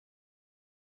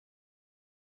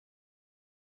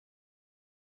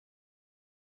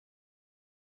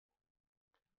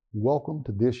Welcome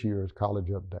to this year's College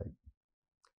Update.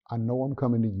 I know I'm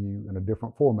coming to you in a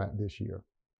different format this year,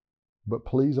 but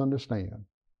please understand,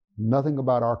 nothing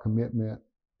about our commitment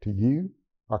to you,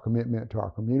 our commitment to our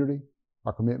community,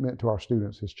 our commitment to our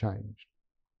students has changed.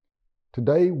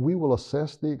 Today, we will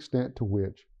assess the extent to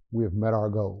which we have met our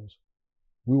goals.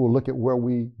 We will look at where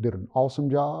we did an awesome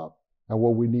job and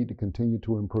where we need to continue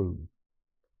to improve.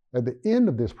 At the end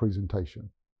of this presentation,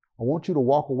 I want you to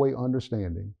walk away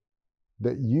understanding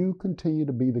that you continue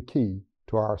to be the key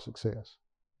to our success.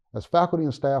 As faculty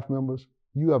and staff members,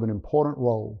 you have an important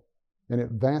role in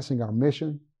advancing our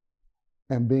mission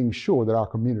and being sure that our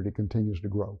community continues to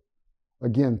grow.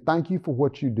 Again, thank you for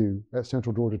what you do at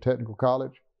Central Georgia Technical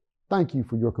College. Thank you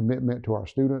for your commitment to our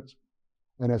students.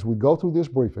 And as we go through this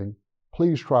briefing,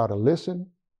 please try to listen,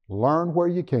 learn where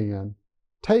you can,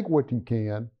 take what you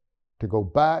can to go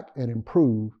back and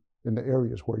improve in the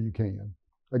areas where you can.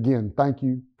 Again, thank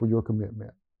you for your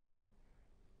commitment.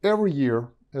 Every year,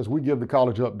 as we give the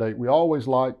college update, we always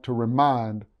like to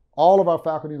remind all of our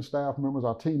faculty and staff members,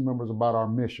 our team members, about our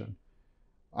mission.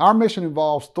 Our mission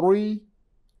involves three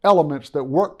elements that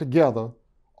work together,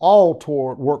 all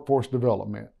toward workforce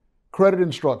development. Credit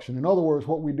instruction, in other words,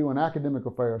 what we do in academic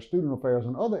affairs, student affairs,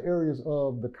 and other areas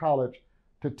of the college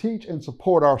to teach and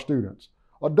support our students.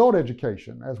 Adult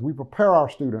education, as we prepare our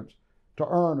students to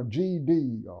earn a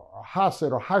GED or a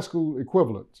HiSET or high school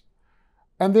equivalents.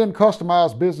 And then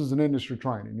customized business and industry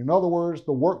training. In other words,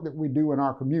 the work that we do in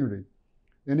our community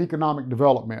in economic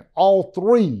development. All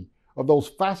three of those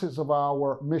facets of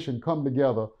our mission come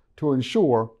together to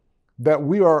ensure that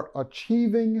we are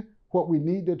achieving what we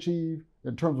need to achieve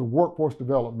in terms of workforce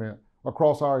development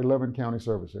across our 11 county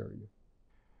service area.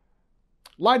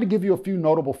 I'd like to give you a few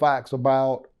notable facts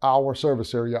about our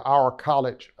service area, our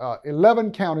college.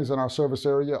 11 counties in our service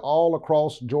area, all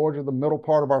across Georgia, the middle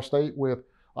part of our state, with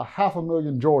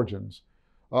 500,000 Georgians.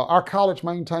 Our college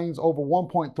maintains over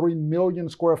 1.3 million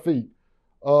square feet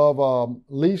of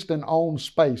leased and owned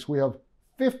space. We have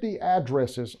 50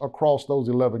 addresses across those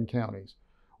 11 counties.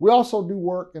 We also do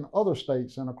work in other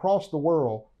states and across the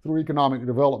world through economic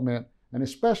development, and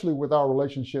especially with our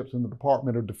relationships in the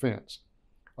Department of Defense.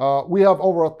 We have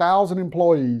over 1,000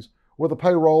 employees with a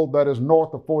payroll that is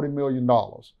north of $40 million.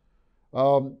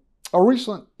 A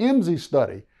recent MZ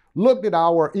study looked at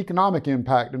our economic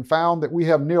impact and found that we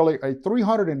have nearly a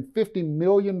 $350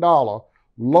 million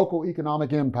local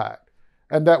economic impact,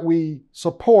 and that we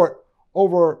support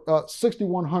over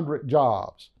 6,100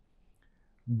 jobs.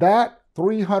 That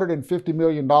 $350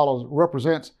 million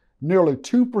represents nearly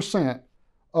 2%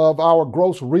 of our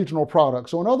gross regional product.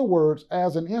 So in other words,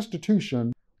 as an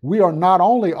institution, we are not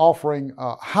only offering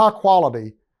high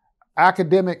quality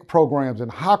academic programs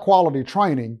and high quality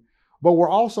training, but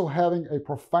we're also having a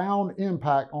profound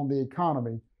impact on the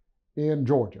economy in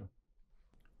Georgia.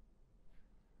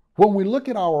 When we look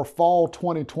at our fall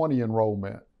 2020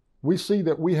 enrollment, we see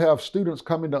that we have students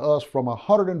coming to us from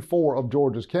 104 of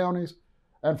Georgia's counties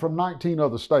and from 19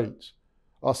 other states.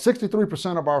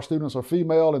 63% of our students are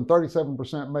female and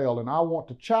 37% male, and I want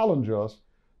to challenge us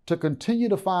to continue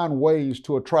to find ways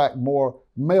to attract more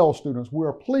male students. We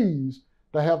are pleased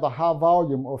to have the high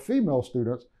volume of female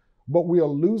students, but we are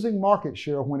losing market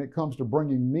share when it comes to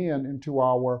bringing men into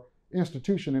our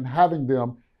institution and having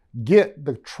them get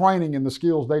the training and the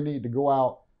skills they need to go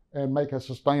out and make a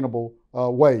sustainable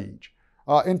wage.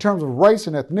 In terms of race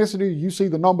and ethnicity, you see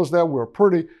the numbers there. We're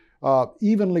pretty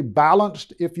evenly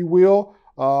balanced, if you will.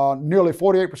 Nearly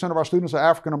 48% of our students are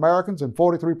African Americans and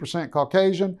 43%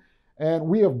 Caucasian. And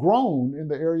we have grown in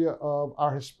the area of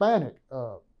our Hispanic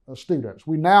students.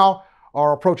 We now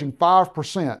are approaching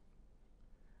 5%. And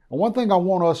one thing I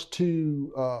want us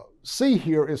to see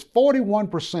here is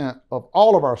 41% of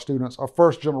all of our students are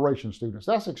first-generation students.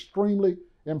 That's extremely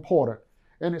important.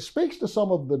 And it speaks to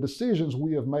some of the decisions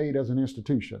we have made as an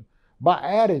institution. By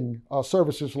adding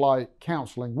services like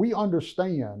counseling, we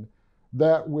understand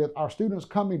that with our students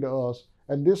coming to us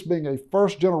and this being a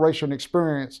first-generation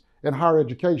experience in higher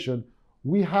education,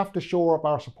 we have to shore up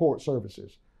our support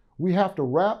services. We have to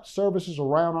wrap services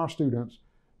around our students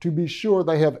to be sure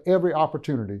they have every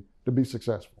opportunity to be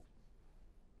successful.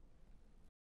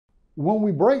 When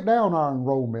we break down our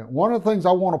enrollment, one of the things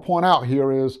I want to point out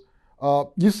here is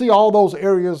you see all those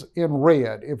areas in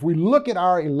red. If we look at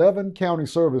our 11 county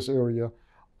service area,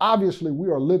 obviously we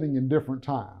are living in different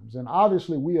times, and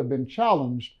obviously we have been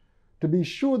challenged to be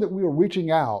sure that we are reaching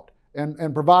out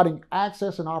and providing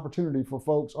access and opportunity for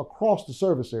folks across the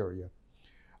service area.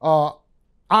 I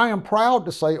am proud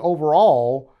to say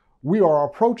overall, we are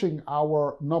approaching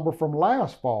our number from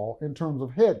last fall in terms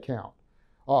of head count.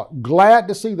 Glad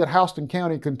to see that Houston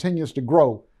County continues to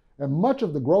grow. And much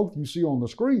of the growth you see on the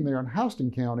screen there in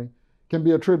Houston County can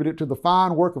be attributed to the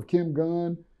fine work of Kim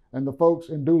Gunn and the folks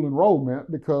in dual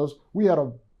enrollment, because we had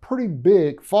a pretty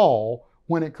big fall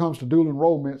when it comes to dual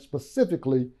enrollment,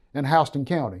 specifically in Houston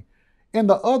County. In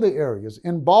the other areas,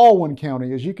 in Baldwin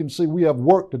County, as you can see, we have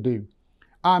work to do.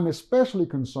 I'm especially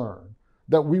concerned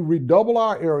that we redouble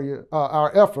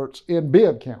our efforts in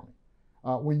Bibb County.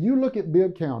 When you look at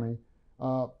Bibb County,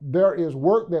 there is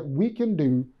work that we can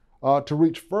do to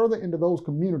reach further into those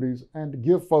communities and to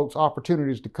give folks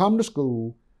opportunities to come to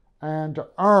school and to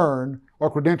earn a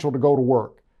credential to go to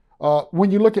work.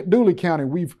 When you look at Dooley County,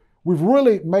 we've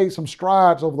really made some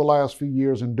strides over the last few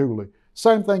years in Dooley.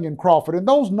 Same thing in Crawford, and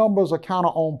those numbers are kind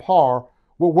of on par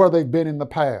with where they've been in the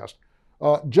past.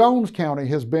 Jones County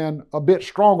has been a bit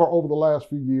stronger over the last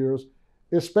few years,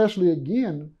 especially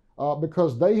again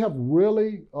because they have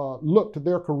really looked to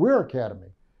their career academy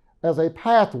as a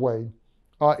pathway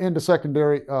into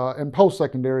secondary and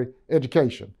post-secondary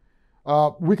education.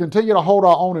 We continue to hold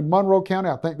our own in Monroe County.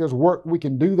 I think there's work we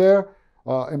can do there.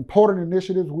 Important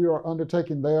initiatives we are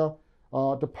undertaking there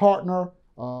to partner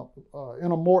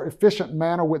in a more efficient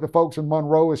manner with the folks in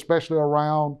Monroe, especially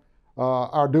around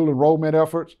our dual enrollment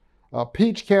efforts.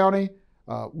 Peach County,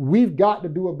 we've got to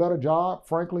do a better job,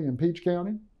 frankly, in Peach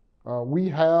County. We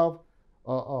have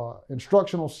an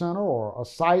instructional center or a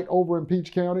site over in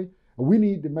Peach County. We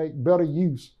need to make better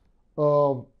use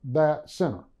of that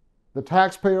center. The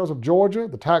taxpayers of Georgia,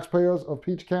 the taxpayers of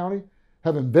Peach County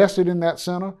have invested in that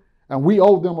center, and we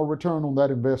owe them a return on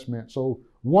that investment. So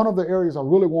one of the areas I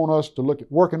really want us to look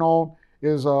at working on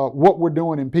is what we're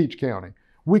doing in Peach County.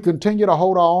 We continue to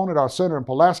hold our own at our center in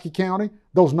Pulaski County.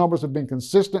 Those numbers have been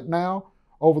consistent now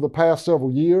over the past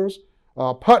several years.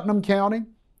 Putnam County,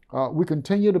 we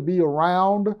continue to be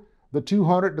around the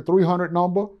 200 to 300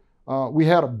 number. We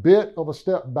had a bit of a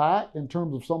step back in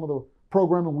terms of some of the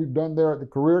programming we've done there at the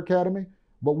Career Academy,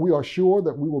 but we are sure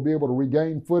that we will be able to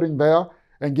regain footing there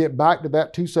and get back to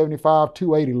that 275,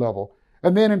 280 level.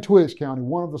 And then in Twiggs County,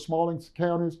 one of the smallest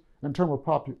counties in terms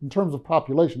of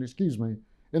population,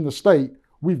 in the state,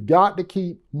 we've got to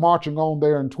keep marching on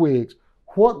there in Twiggs.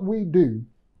 What we do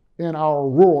in our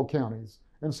rural counties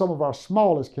and some of our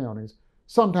smallest counties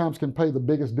sometimes can pay the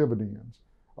biggest dividends.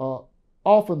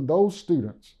 Often those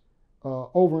students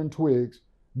over in Twiggs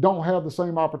don't have the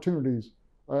same opportunities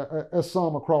as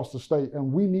some across the state,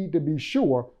 and we need to be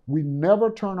sure we never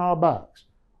turn our backs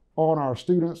on our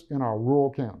students in our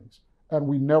rural counties, and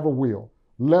we never will.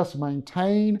 Let's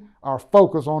maintain our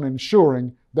focus on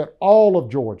ensuring that all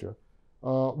of Georgia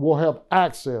will have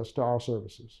access to our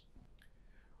services.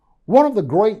 One of the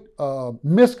great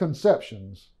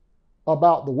misconceptions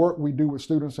about the work we do with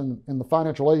students in the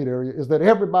financial aid area is that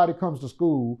everybody comes to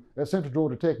school at Central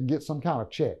Georgia Tech and gets some kind of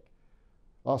check.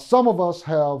 Some of us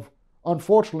have,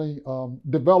 unfortunately,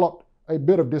 developed a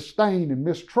bit of disdain and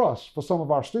mistrust for some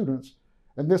of our students,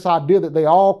 and this idea that they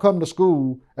all come to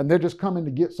school and they're just coming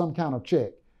to get some kind of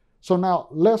check. So now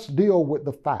let's deal with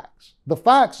the facts. The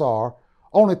facts are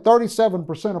only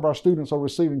 37% of our students are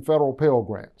receiving federal Pell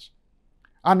Grants.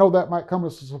 I know that might come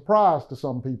as a surprise to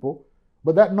some people,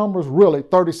 but that number is really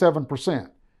 37%.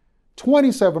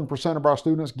 27% of our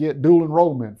students get dual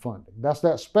enrollment funding. That's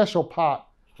that special pot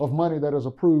of money that is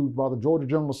approved by the Georgia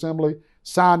General Assembly,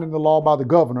 signed into law by the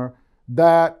governor,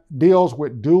 that deals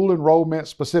with dual enrollment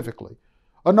specifically.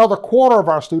 Another quarter of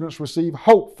our students receive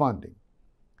HOPE funding.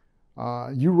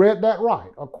 You read that right.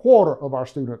 A quarter of our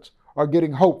students are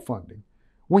getting HOPE funding.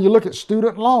 When you look at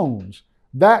student loans,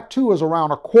 that too is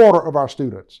around a quarter of our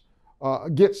students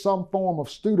get some form of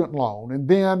student loan. And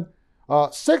then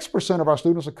 6% of our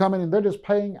students are coming and they're just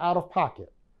paying out of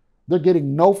pocket. They're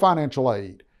getting no financial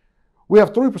aid. We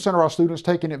have 3% of our students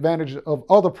taking advantage of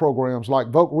other programs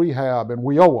like Voc Rehab and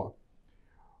WIOA.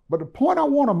 But the point I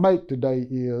want to make today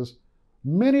is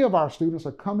many of our students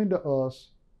are coming to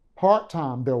us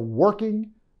part-time. They're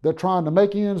working, they're trying to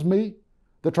make ends meet,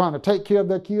 they're trying to take care of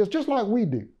their kids just like we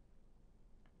do.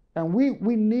 And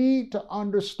we need to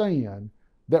understand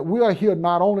that we are here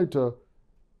not only to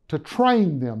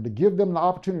train them, to give them the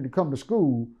opportunity to come to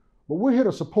school, but we're here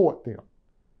to support them.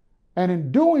 And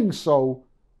in doing so,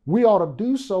 we ought to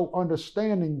do so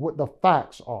understanding what the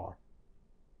facts are.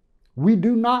 We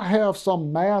do not have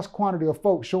some mass quantity of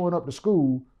folks showing up to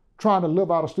school trying to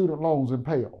live out of student loans in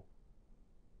Pell.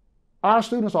 Our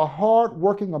students are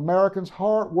hard-working Americans,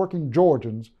 hard-working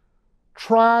Georgians,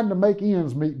 trying to make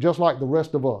ends meet just like the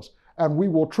rest of us. And we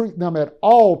will treat them at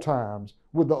all times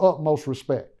with the utmost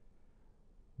respect.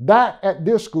 That at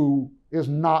this school is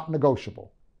not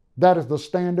negotiable. That is the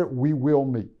standard we will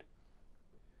meet.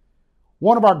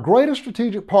 One of our greatest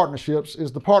strategic partnerships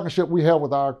is the partnership we have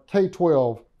with our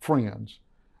K-12 friends.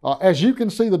 As you can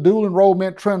see, the dual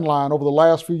enrollment trend line over the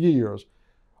last few years,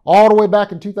 all the way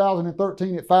back in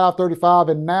 2013 at 535,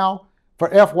 and now for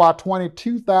FY20,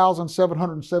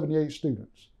 2,778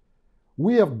 students.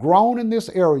 We have grown in this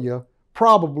area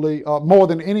probably more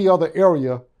than any other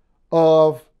area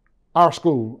of our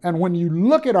school. And when you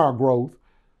look at our growth,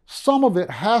 some of it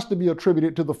has to be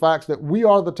attributed to the fact that we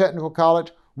are the technical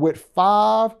college with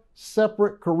 5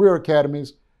 separate career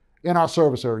academies in our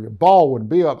service area: Baldwin,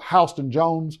 Bibb, Houston,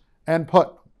 Jones, and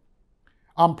Putnam.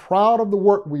 I'm proud of the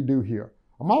work we do here.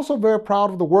 I'm also very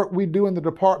proud of the work we do in the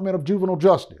Department of Juvenile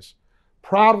Justice.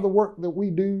 Proud of the work that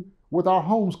we do with our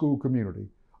homeschool community.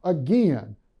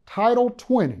 Again, Title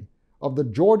 20 of the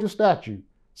Georgia statute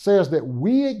says that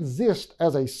we exist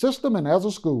as a system and as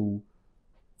a school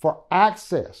for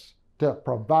access, to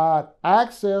provide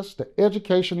access to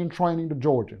education and training to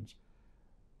Georgians.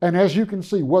 And as you can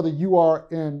see, whether you are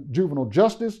in juvenile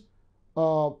justice,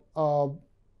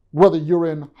 whether you're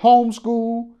in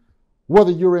homeschool,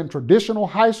 whether you're in traditional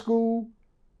high school,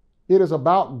 it is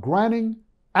about granting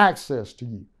access to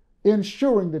you,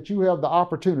 ensuring that you have the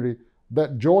opportunity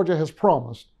that Georgia has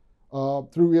promised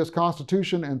through its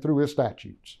Constitution and through its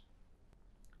statutes.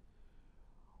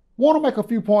 Want to make a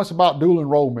few points about dual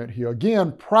enrollment here.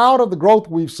 Again, proud of the growth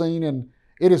we've seen, and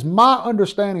it is my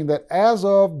understanding that as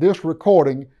of this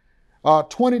recording,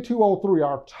 2203,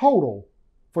 our total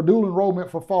for dual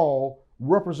enrollment for fall,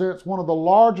 represents one of the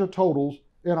larger totals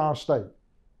in our state,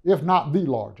 if not the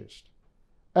largest.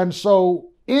 And so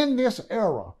in this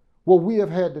era where we have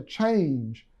had to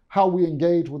change how we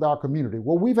engage with our community,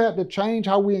 where we've had to change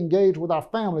how we engage with our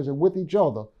families and with each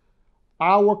other,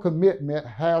 our commitment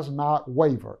has not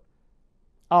wavered.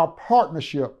 Our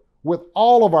partnership with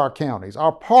all of our counties,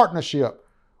 our partnership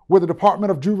with the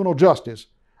Department of Juvenile Justice,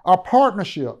 our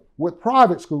partnership with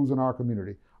private schools in our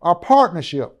community, our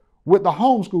partnership with the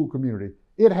homeschool community,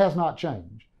 it has not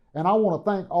changed. And I want to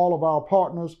thank all of our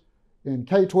partners in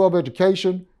K-12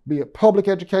 education, be it public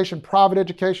education, private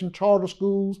education, charter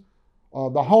schools,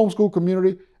 the homeschool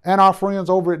community, and our friends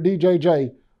over at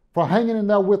DJJ for hanging in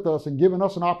there with us and giving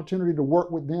us an opportunity to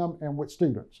work with them and with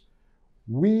students.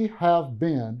 We have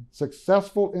been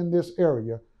successful in this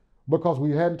area because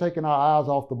we hadn't taken our eyes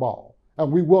off the ball,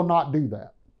 and we will not do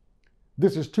that.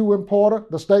 This is too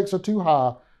important. The stakes are too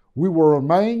high. We will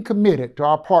remain committed to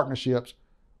our partnerships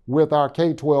with our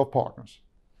K-12 partners.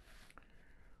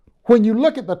 When you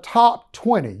look at the top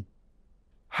 20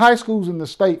 high schools in the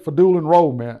state for dual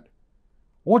enrollment,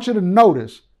 I want you to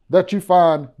notice that you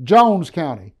find Jones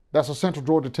County, that's a Central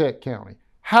Georgia Tech county,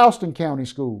 Houston County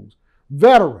schools,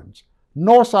 Veterans,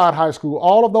 Northside High School,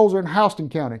 all of those are in Houston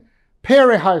County,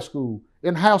 Perry High School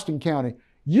in Houston County.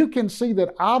 You can see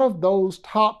that out of those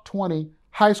top 20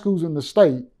 high schools in the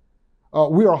state,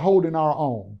 we are holding our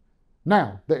own.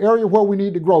 Now, the area where we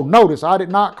need to grow, notice I did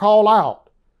not call out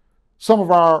some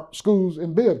of our schools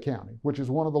in Bibb County, which is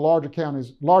one of the largest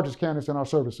counties in our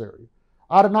service area.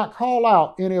 I did not call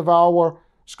out any of our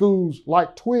schools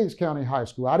like Twiggs County High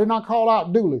School. I did not call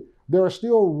out Dooley. There is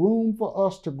still room for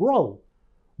us to grow.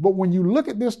 But when you look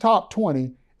at this top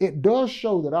 20, it does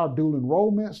show that our dual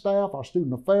enrollment staff, our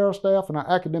student affairs staff, and our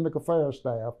academic affairs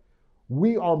staff,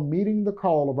 we are meeting the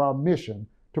call of our mission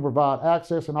to provide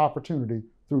access and opportunity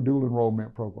through dual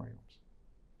enrollment programs.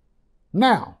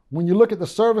 Now, when you look at the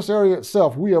service area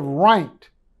itself, we have ranked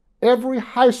every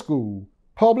high school,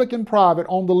 public and private,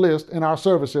 on the list in our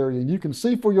service area. And you can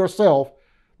see for yourself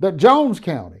that Jones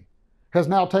County has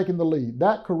now taken the lead.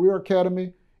 That career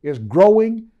academy is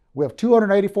growing. We have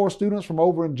 284 students from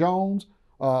over in Jones.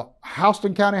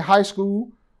 Houston County High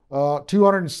School,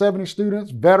 270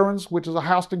 students. Veterans, which is a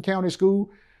Houston County school.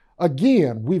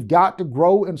 Again, we've got to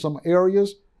grow in some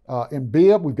areas. In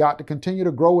Bibb, we've got to continue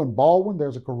to grow in Baldwin.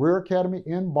 There's a career academy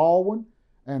in Baldwin,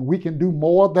 and we can do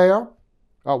more there.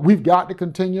 We've got to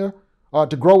continue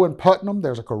to grow in Putnam.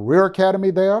 There's a career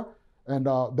academy there, and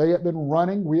we have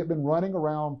been running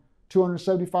around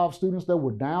 275 students that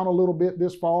were down a little bit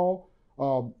this fall.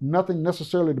 Nothing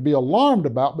necessarily to be alarmed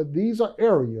about, but these are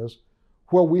areas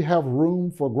where we have room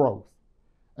for growth.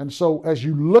 And so as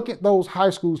you look at those high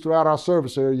schools throughout our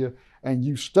service area and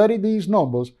you study these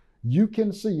numbers, you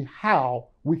can see how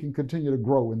we can continue to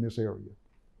grow in this area.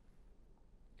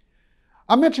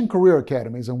 I mentioned career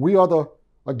academies, and we are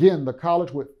the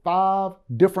college with 5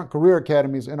 different career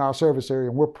academies in our service area,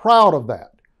 and we're proud of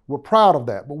that. We're proud of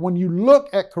that. But when you look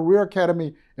at career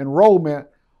academy enrollment,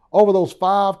 over those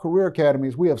 5 career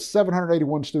academies, we have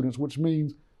 781 students, which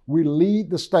means we lead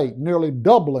the state, nearly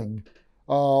doubling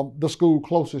the school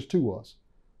closest to us.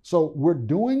 So we're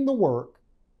doing the work.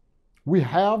 We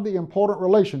have the important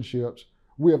relationships.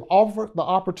 We have offered the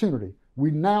opportunity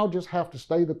We now just have to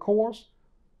stay the course,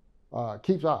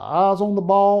 keep our eyes on the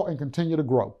ball, and continue to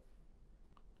grow.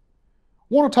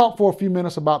 I want to talk for a few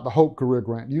minutes about the Hope Career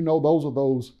Grant. You know, those are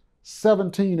those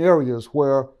 17 areas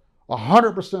where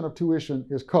 100% of tuition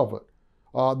is covered.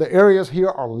 The areas here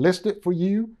are listed for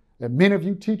you, and many of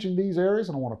you teach in these areas,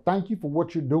 and I want to thank you for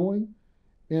what you're doing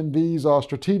in these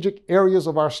strategic areas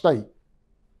of our state.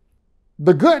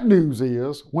 The good news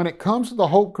is, when it comes to the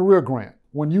Hope Career Grant,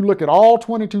 when you look at all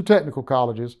 22 technical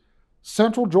colleges,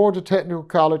 Central Georgia Technical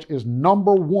College is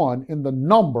number one in the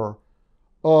number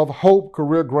of Hope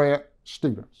Career Grant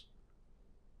students.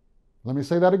 Let me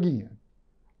say that again.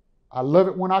 I love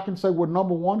it when I can say we're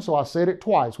number one, so I said it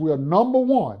twice. We are number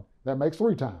one, that makes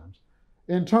 3 times,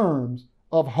 in terms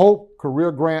of Hope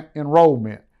Career Grant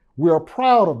enrollment. We are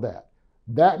proud of that.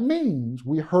 That means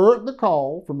we heard the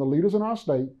call from the leaders in our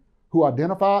state who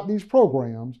identified these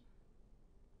programs,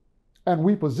 and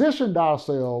we positioned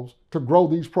ourselves to grow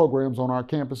these programs on our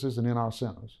campuses and in our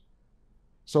centers.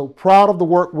 So proud of the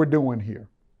work we're doing here.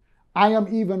 I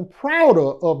am even prouder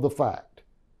of the fact,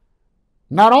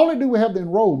 not only do we have the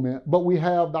enrollment, but we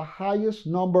have the highest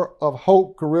number of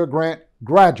Hope Career Grant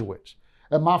graduates.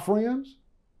 And my friends,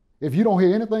 if you don't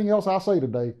hear anything else I say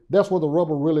today, that's where the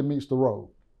rubber really meets the road.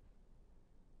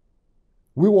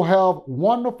 We will have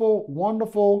wonderful,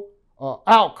 wonderful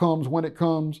outcomes when it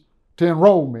comes to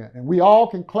enrollment. And we all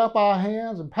can clap our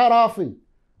hands and pat our feet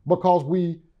because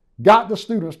we got the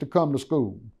students to come to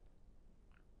school.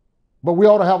 But we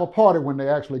ought to have a party when they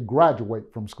actually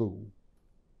graduate from school.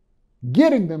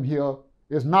 Getting them here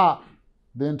is not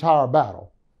the entire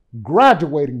battle.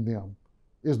 Graduating them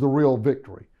is the real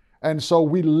victory. And so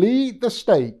we lead the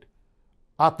state,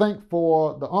 I think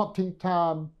for the umpteenth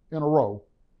time in a row,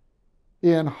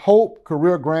 in Hope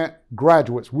Career Grant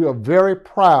graduates. We are very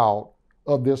proud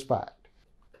of this fact.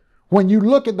 When you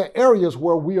look at the areas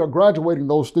where we are graduating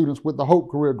those students with the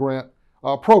Hope Career Grant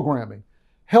programming,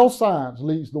 health science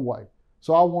leads the way.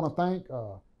 So I want to thank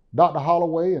Dr.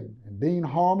 Holloway and Dean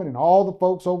Harmon and all the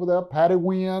folks over there, Patty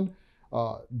Wynn,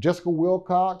 Jessica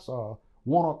Wilcox.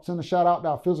 Want to send a shout out to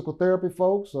our physical therapy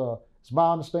folks. It's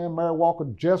my understanding Mary Walker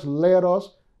just led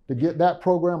us to get that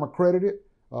program accredited.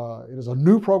 It is a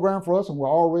new program for us, and we're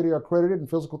already accredited in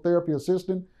physical therapy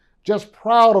assistant. Just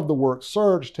proud of the work,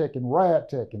 Surge Tech and Rad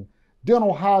Tech and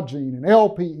dental hygiene and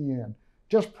LPN.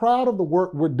 Just proud of the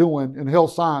work we're doing in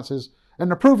health sciences, and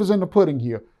the proof is in the pudding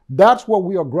here. That's where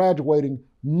we are graduating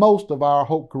most of our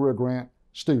Hope Career Grant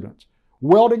students.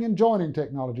 Welding and joining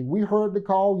technology. We heard the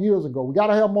call years ago. We got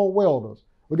to have more welders.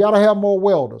 We got to have more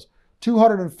welders.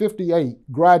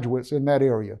 258 graduates in that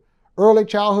area. Early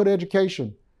childhood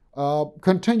education.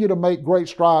 Continue to make great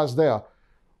strides there.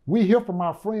 We hear from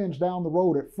our friends down the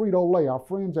road at Frito-Lay, our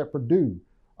friends at Purdue,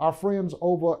 our friends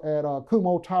over at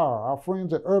Kumho Tire, our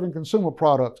friends at Irving Consumer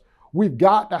Products. We've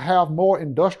got to have more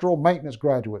industrial maintenance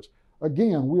graduates.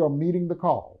 Again, we are meeting the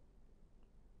call.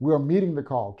 We are meeting the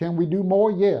call. Can we do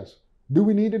more? Yes. Do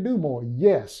we need to do more?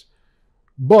 Yes.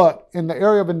 But in the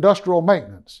area of industrial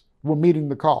maintenance, we're meeting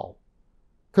the call.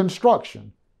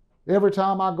 Construction. Every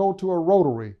time I go to a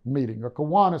Rotary meeting, a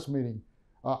Kiwanis meeting,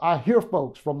 I hear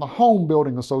folks from the Home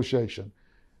Building Association,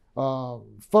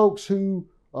 folks who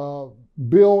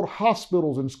build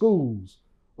hospitals and schools.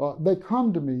 They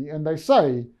come to me and they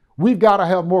say, we've got to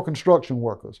have more construction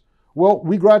workers. Well,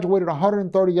 we graduated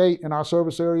 138 in our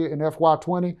service area in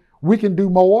FY20. We can do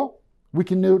more. We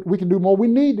can do more. We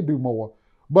need to do more.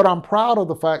 But I'm proud of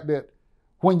the fact that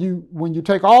when you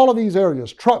take all of these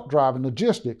areas, truck driving,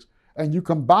 logistics, and you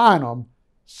combine them,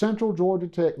 Central Georgia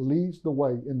Tech leads the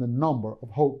way in the number of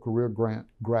Hope Career Grant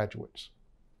graduates.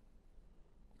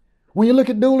 When you look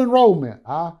at dual enrollment,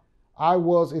 I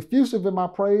was effusive in my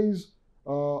praise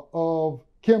of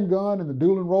Kim Gunn and the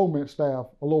dual enrollment staff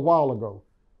a little while ago.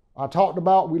 I talked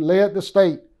about we led the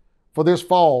state for this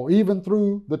fall, even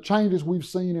through the changes we've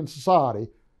seen in society.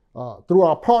 Through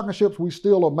our partnerships, we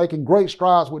still are making great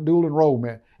strides with dual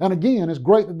enrollment. And again, it's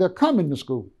great that they're coming to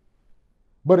school,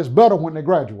 but it's better when they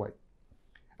graduate.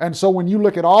 And so when you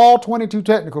look at all 22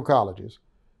 technical colleges,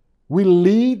 we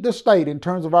lead the state in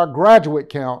terms of our graduate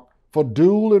count for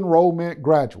dual enrollment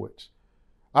graduates.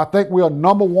 I think we are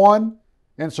number one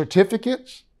in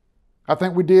certificates. I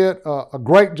think we did a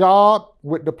great job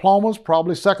with diplomas,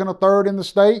 probably second or third in the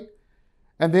state.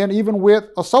 And then even with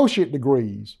associate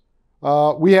degrees,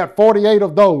 we had 48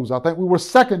 of those. I think we were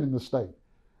second in the state.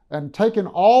 And taken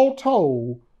all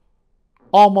told,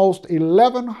 almost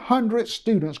 1,100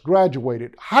 students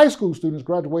graduated, high school students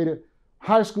graduated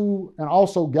high school and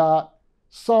also got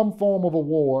some form of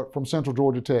award from Central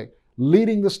Georgia Tech,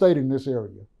 leading the state in this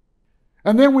area.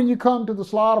 And then when you come to the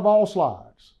slide of all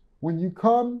slides, when you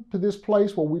come to this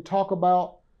place where we talk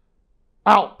about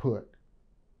output,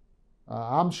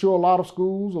 I'm sure a lot of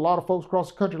schools, a lot of folks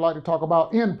across the country like to talk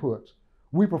about inputs.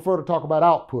 We prefer to talk about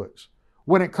outputs.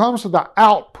 When it comes to the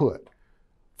output,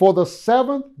 for the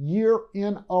 7th year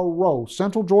in a row,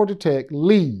 Central Georgia Tech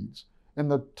leads in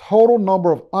the total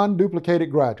number of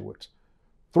unduplicated graduates.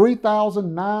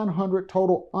 3,900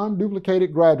 total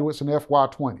unduplicated graduates in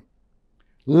FY20.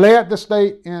 Led the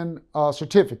state in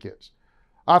certificates.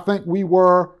 I think we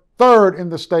were 3rd in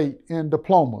the state in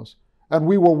diplomas. And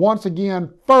we were once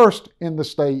again 1st in the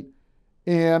state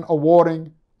in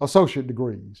awarding associate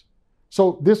degrees.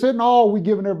 So this isn't all we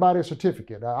giving everybody a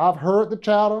certificate. I've heard the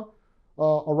chatter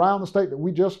around the state that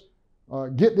we just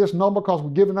get this number because we're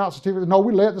giving out certificates. No,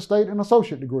 we led the state in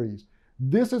associate degrees.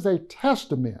 This is a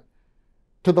testament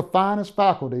to the finest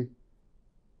faculty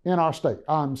in our state.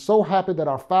 I'm so happy that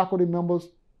our faculty members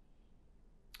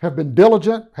have been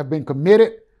diligent, have been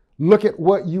committed. Look at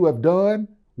what you have done.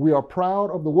 We are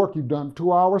proud of the work you've done.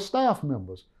 To our staff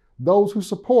members, those who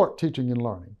support teaching and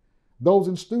learning, those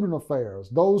in student affairs,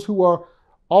 those who are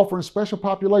offering special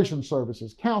population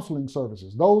services, counseling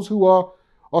services, those who are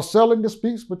selling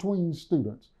disputes between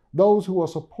students, those who are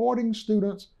supporting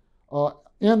students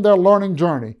in their learning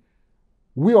journey.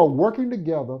 We are working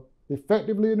together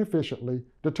effectively and efficiently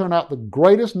to turn out the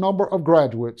greatest number of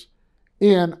graduates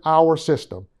in our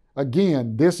system.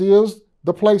 Again, this is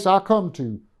the place I come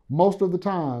to most of the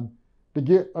time to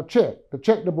get a check, to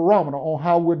check the barometer on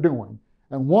how we're doing.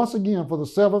 And once again, for the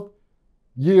 7th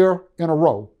year in a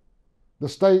row, the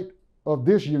state of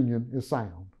this union is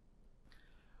sound.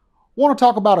 I want to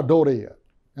talk about adult ed,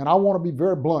 and I want to be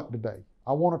very blunt today.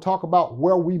 I want to talk about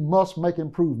where we must make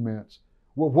improvements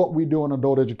with what we do in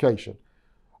adult education.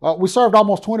 We served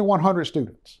almost 2,100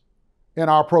 students in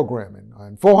our programming,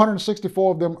 and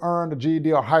 464 of them earned a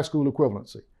GED or high school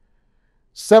equivalency.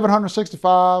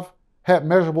 765 had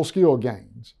measurable skill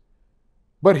gains.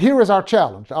 But here is our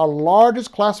challenge. Our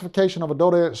largest classification of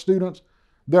adult ed students,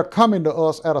 they're coming to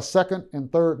us at a 2nd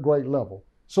and 3rd grade level.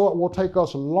 So it will take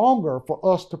us longer for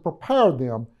us to prepare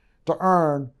them to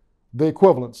earn the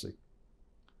equivalency.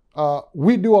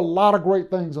 We do a lot of great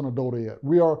things in adult ed.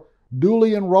 We are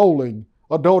duly enrolling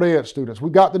adult ed students.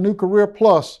 We got the new Career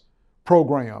Plus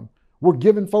program. We're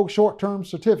giving folks short-term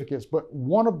certificates. But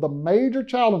one of the major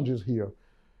challenges here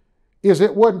is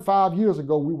it wasn't 5 years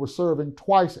ago we were serving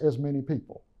twice as many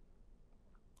people.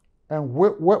 And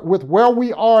with where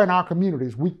we are in our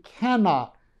communities, we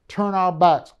cannot turn our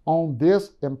backs on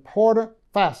this important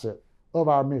facet of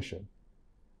our mission.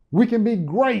 We can be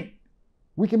great.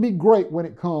 We can be great when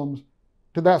it comes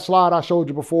to that slide I showed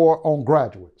you before on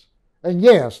graduates. And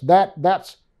yes,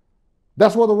 that's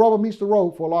where the rubber meets the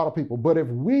road for a lot of people. But if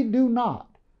we do not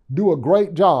do a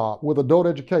great job with adult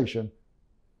education,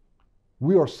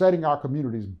 we are setting our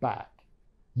communities back.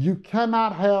 You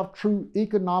cannot have true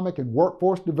economic and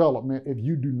workforce development if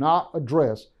you do not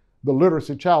address the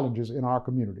literacy challenges in our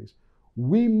communities.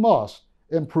 We must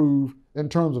improve in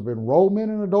terms of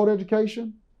enrollment in adult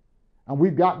education, and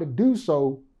we've got to do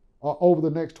so over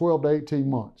the next 12 to 18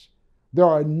 months. There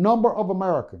are a number of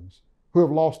Americans who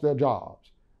have lost their jobs.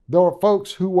 There are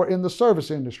folks who were in the service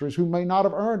industries who may not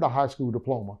have earned a high school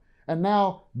diploma, and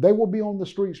now they will be on the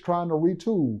streets trying to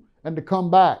retool and to come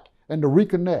back and to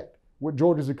reconnect with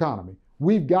Georgia's economy.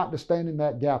 We've got to stand in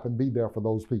that gap and be there for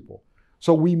those people.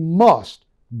 So we must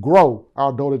grow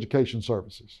our adult education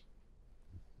services.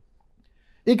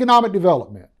 Economic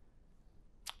development.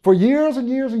 For years and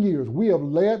years and years, we have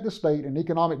led the state in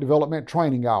economic development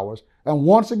training hours. And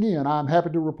once again, I'm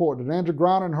happy to report that Andrew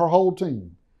Griner and her whole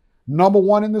team,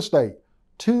 #1 in the state,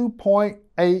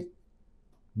 2.8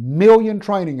 million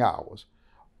training hours.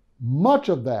 Much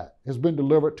of that has been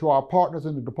delivered to our partners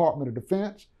in the Department of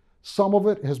Defense. Some of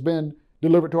it has been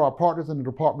delivered to our partners in the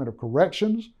Department of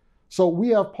Corrections. So we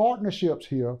have partnerships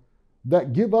here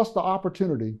that give us the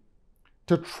opportunity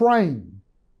to train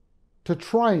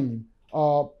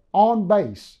on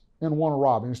base in Warner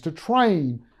Robins, to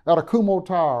train at a Kumho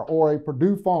Tire or a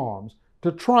Purdue Farms,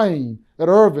 to train at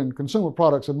Irvin Consumer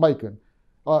Products in Macon,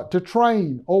 to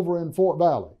train over in Fort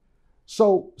Valley.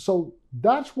 So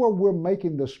that's where we're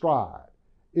making the stride,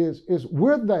 is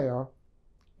we're there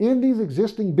in these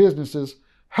existing businesses,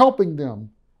 helping them,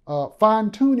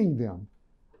 fine-tuning them,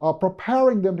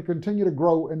 preparing them to continue to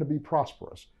grow and to be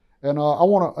prosperous. And I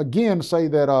want to again say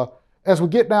that as we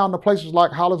get down to places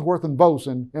like Hollingsworth and Vos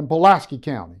in Pulaski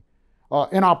County,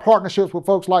 in our partnerships with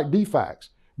folks like DFACS,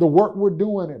 the work we're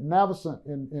doing at Navicent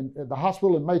at the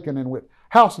hospital in Macon and with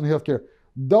Housing Healthcare,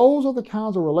 those are the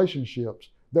kinds of relationships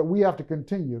that we have to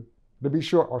continue to be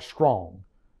sure are strong.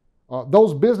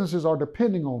 Those businesses are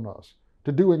depending on us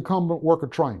to do incumbent worker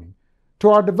training, to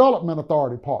our development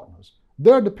authority partners.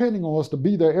 They're depending on us to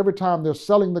be there every time they're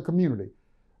selling the community,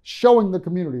 showing the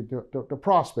community to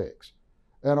prospects.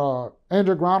 And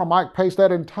Andrew Griner, Mike Pace,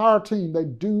 that entire team, they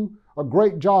do a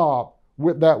great job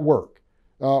with that work.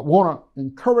 Want to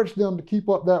encourage them to keep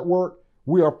up that work.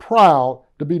 We are proud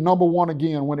to be number one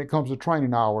again when it comes to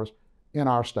training hours in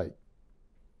our state.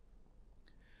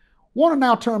 Want to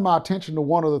now turn my attention to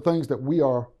one of the things that we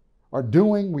are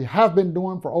doing, we have been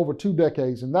doing for over 2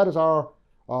 decades, and that is our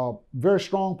very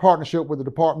strong partnership with the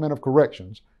Department of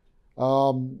Corrections.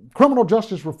 Criminal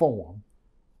justice reform.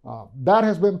 That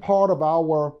has been part of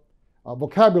our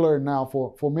vocabulary now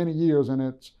for many years, and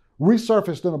it's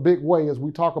resurfaced in a big way as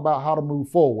we talk about how to move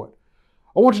forward.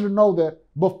 I want you to know that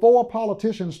before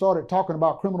politicians started talking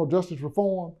about criminal justice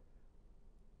reform,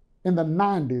 in the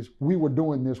 90s, we were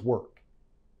doing this work.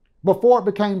 Before it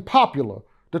became popular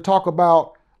to talk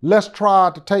about, let's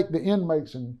try to take the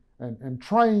inmates and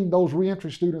train those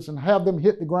reentry students and have them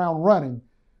hit the ground running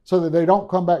so that they don't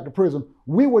come back to prison,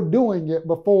 we were doing it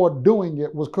before doing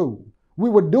it was cool. We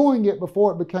were doing it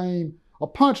before it became a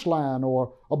punchline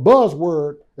or a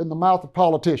buzzword in the mouth of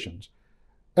politicians.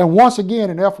 And once again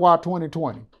in FY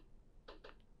 2020,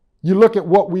 you look at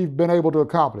what we've been able to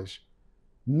accomplish.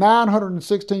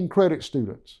 916 credit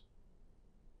students,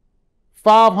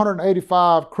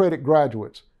 585 credit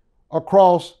graduates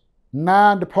across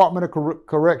 9 Department of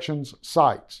Corrections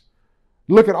sites.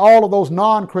 Look at all of those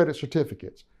non-credit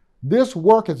certificates. This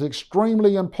work is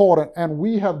extremely important, and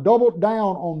we have doubled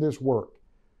down on this work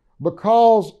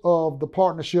because of the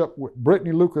partnership with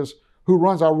Brittany Lucas, who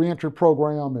runs our reentry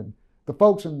program, and the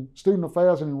folks in Student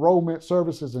Affairs and Enrollment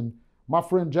Services, and my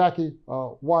friend Jackie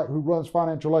White, who runs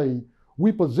Financial Aid.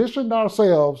 We positioned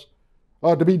ourselves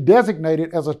to be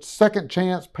designated as a second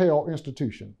chance Pell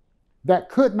institution. That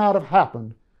could not have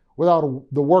happened without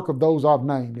the work of those I've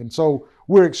named. And so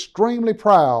we're extremely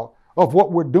proud of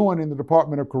what we're doing in the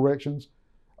Department of Corrections.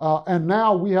 And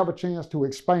now we have a chance to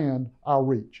expand our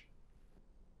reach.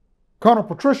 Colonel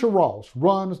Patricia Ross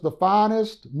runs the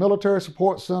finest military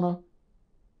support center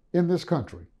in this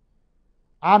country.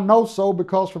 I know so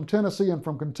because from Tennessee and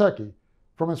from Kentucky,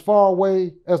 from as far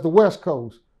away as the West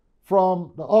Coast,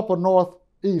 from the upper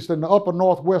Northeast and the upper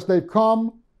Northwest, they've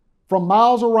come from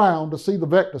miles around to see the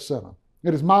Vector Center.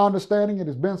 It is my understanding it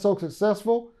has been so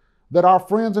successful that our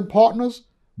friends and partners,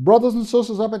 brothers and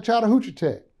sisters up at Chattahoochee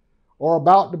Tech, are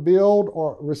about to build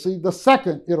or receive the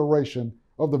second iteration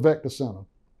of the Vector Center.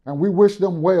 And we wish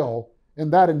them well in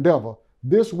that endeavor.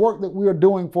 This work that we are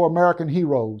doing for American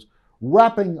heroes,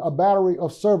 wrapping a battery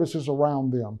of services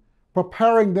around them,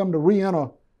 preparing them to re-enter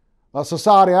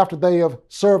society after they have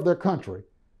served their country.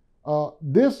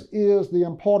 This is the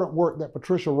important work that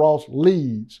Patricia Ross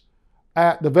leads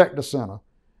at the Vector Center.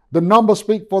 The numbers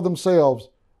speak for themselves.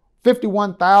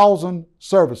 51,000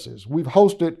 services. We've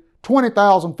hosted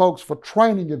 20,000 folks for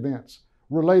training events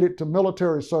related to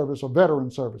military service or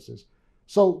veteran services.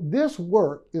 So this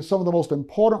work is some of the most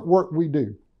important work we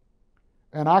do.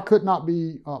 And I could not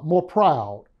be more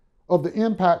proud of the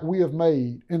impact we have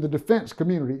made in the defense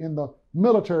community, in the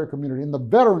military community, in the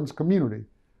veterans community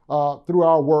through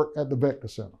our work at the Vector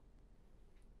Center.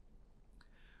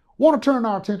 I want to turn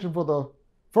our attention for the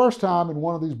first time in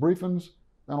one of these briefings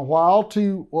in a while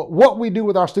to what we do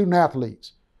with our student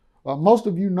athletes. Most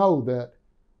of you know that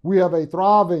we have a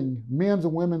thriving men's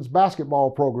and women's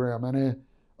basketball program and an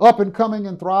up and coming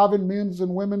and thriving men's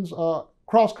and women's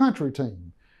cross-country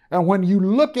team. And when you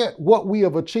look at what we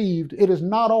have achieved, it is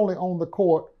not only on the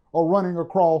court or running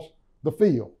across the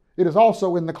field. It is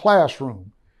also in the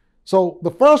classroom. So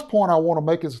the first point I want to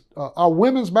make is our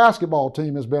women's basketball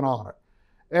team has been honored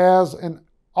as an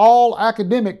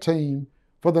all-academic team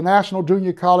for the National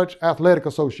Junior College Athletic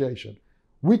Association.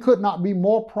 We could not be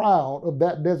more proud of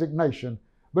that designation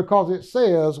because it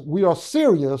says we are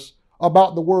serious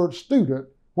about the word student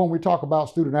when we talk about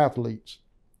student athletes.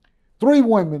 3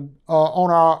 women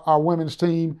on our women's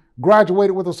team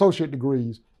graduated with associate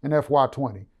degrees in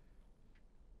FY20.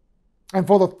 And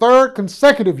for the 3rd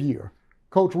consecutive year,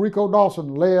 Coach Rico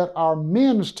Dawson led our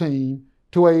men's team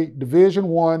to a Division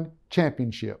I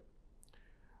championship.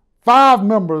 5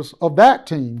 members of that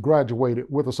team graduated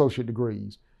with associate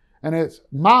degrees. And it's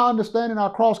my understanding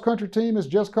our cross-country team has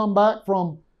just come back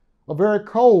from a very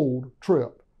cold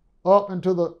trip up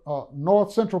into the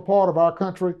north-central part of our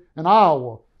country in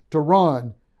Iowa to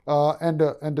run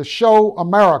and to show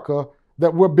America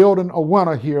that we're building a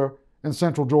winner here in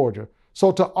Central Georgia.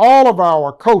 So to all of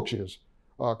our coaches,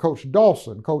 Coach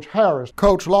Dawson, Coach Harris,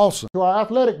 Coach Lawson, to our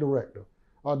athletic director,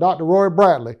 Dr. Roy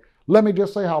Bradley, let me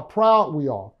just say how proud we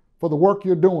are for the work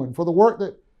you're doing, for the work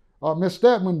that Ms.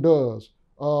 Stedman does,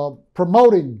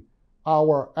 promoting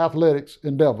our athletics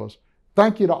endeavors.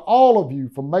 Thank you to all of you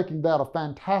for making that a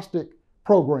fantastic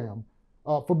program,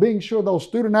 for being sure those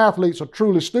student athletes are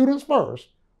truly students first,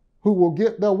 who will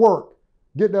get their work,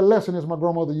 get their lesson, as my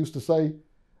grandmother used to say,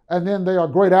 and then they are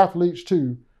great athletes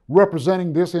too,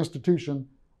 representing this institution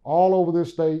all over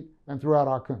this state and throughout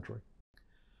our country.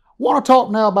 I want to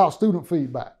talk now about student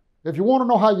feedback. If you want to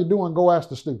know how you're doing, go ask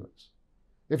the students.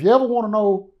 If you ever want to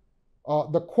know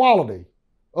the quality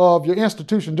of your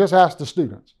institution, just ask the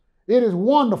students. It is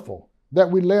wonderful that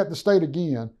we led the state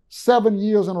again 7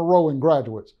 years in a row in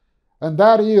graduates. And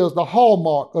that is the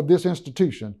hallmark of this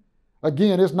institution.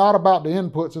 Again, it's not about the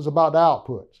inputs, it's about the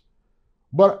outputs.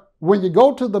 But when you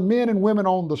go to the men and women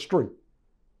on the street,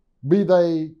 be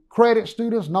they credit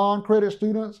students, non-credit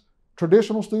students,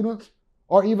 traditional students,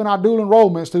 or even our dual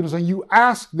enrollment students, and you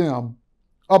ask them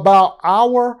about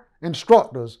our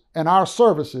instructors and our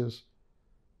services,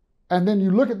 and then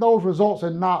you look at those results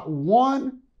and not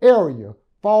one area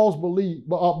falls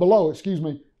below a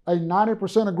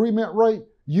 90% agreement rate,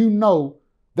 you know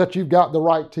that you've got the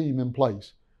right team in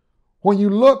place. When you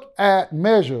look at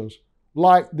measures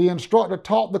like the instructor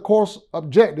taught the course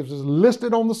objectives is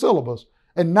listed on the syllabus,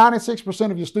 and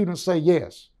 96% of your students say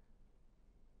yes.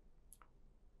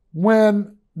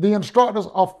 When the instructors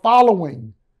are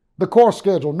following the course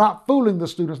schedule, not fooling the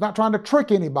students, not trying to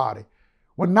trick anybody,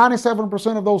 when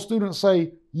 97% of those students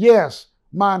say, yes,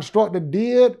 my instructor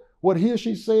did what he or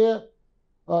she said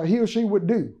he or she would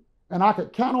do, and I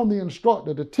could count on the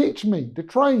instructor to teach me, to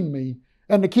train me,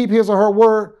 and to keep his or her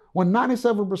word, when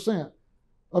 97%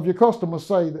 of your customers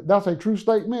say that that's a true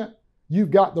statement,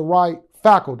 you've got the right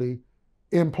faculty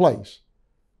in place.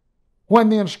 When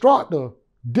the instructor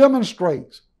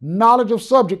demonstrates knowledge of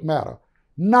subject matter,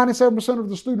 97% of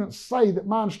the students say that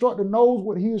my instructor knows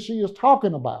what he or she is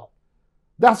talking about.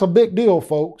 That's a big deal,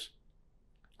 folks.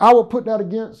 I would put that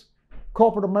against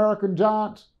corporate American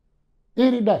giants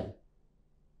any day,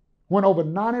 when over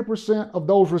 90% of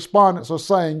those respondents are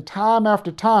saying time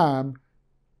after time,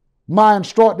 my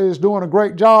instructor is doing a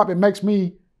great job. It makes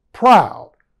me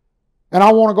proud. And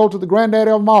I want to go to the granddaddy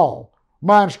of them all.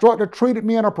 My instructor treated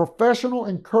me in a professional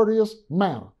and courteous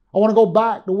manner. I want to go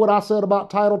back to what I said about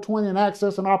Title 20 and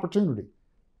access and opportunity.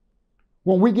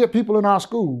 When we get people in our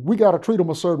school, we got to treat them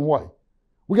a certain way.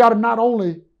 We got to not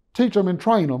only teach them and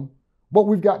train them, but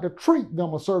we've got to treat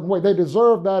them a certain way. They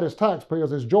deserve that as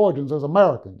taxpayers, as Georgians, as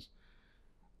Americans.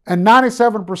 And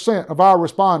 97% of our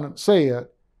respondents said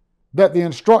that the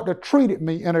instructor treated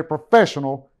me in a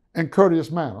professional and courteous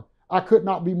manner. I could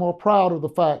not be more proud of the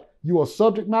fact you are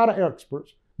subject matter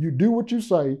experts, you do what you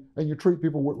say, and you treat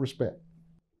people with respect.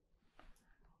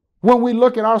 When we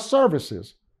look at our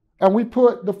services, and we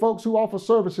put the folks who offer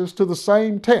services to the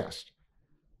same test,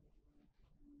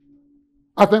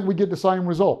 I think we get the same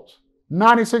results.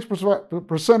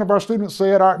 96% of our students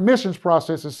said our admissions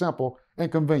process is simple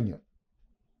and convenient.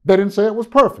 They didn't say it was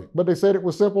perfect, but they said it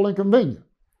was simple and convenient.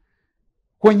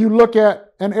 When you look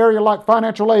at an area like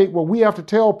financial aid, where we have to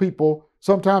tell people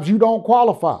sometimes you don't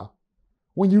qualify,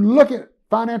 when you look at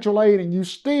financial aid and you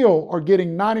still are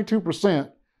getting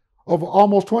 92% of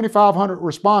almost 2,500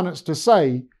 respondents to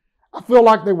say, I feel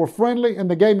like they were friendly and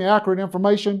they gave me accurate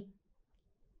information,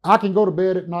 I can go to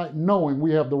bed at night knowing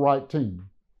we have the right team.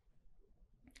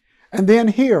 And then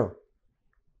here,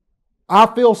 I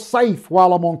feel safe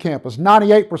while I'm on campus,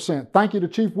 98%. Thank you to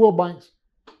Chief Wilbanks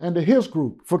and to his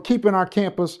group for keeping our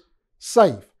campus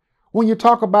safe. When you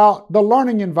talk about the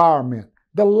learning environment,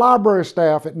 the library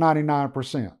staff at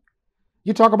 99%.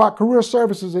 You talk about career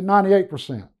services at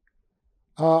 98%.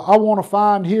 I want to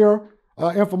find here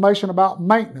information about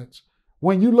maintenance.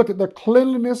 When you look at the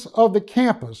cleanliness of the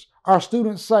campus, our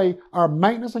students say our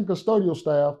maintenance and custodial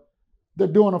staff, they're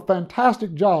doing a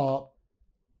fantastic job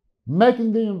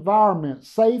making the environment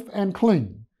safe and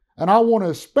clean. And I want to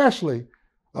especially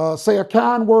say a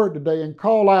kind word today and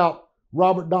call out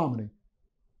Robert Dominy,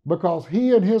 because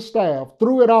he and his staff,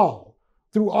 through it all,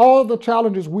 through all the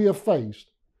challenges we have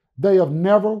faced, they have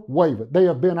never wavered. They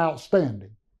have been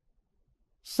outstanding.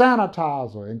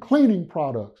 Sanitizer and cleaning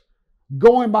products,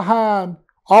 going behind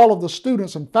all of the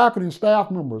students and faculty and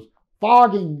staff members,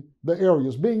 fogging the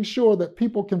areas, being sure that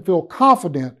people can feel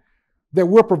confident that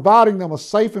we're providing them a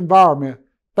safe environment.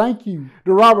 Thank you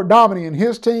to Robert Dominy and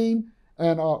his team,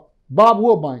 and Bob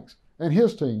Wilbanks and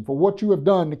his team for what you have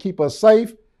done to keep us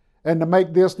safe and to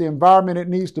make this the environment it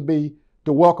needs to be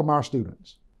to welcome our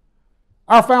students.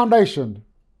 Our foundation,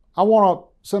 I want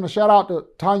to send a shout out to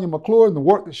Tanya McClure and the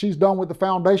work that she's done with the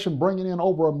foundation, bringing in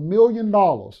over $1 million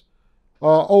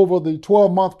over the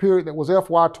 12-month period that was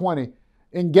FY20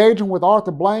 engaging with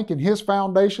Arthur Blank and his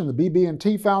foundation, the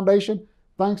BB&T Foundation.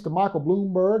 Thanks to Michael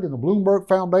Bloomberg and the Bloomberg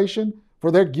Foundation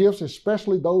for their gifts,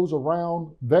 especially those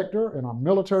around Vector and our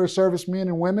military servicemen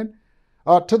and women.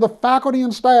 To the faculty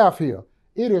and staff here,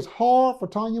 it is hard for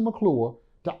Tanya McClure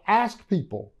to ask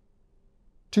people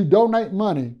to donate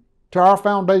money to our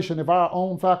foundation if our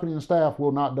own faculty and staff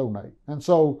will not donate. And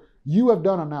so you have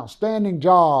done an outstanding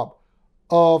job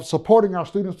of supporting our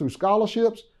students through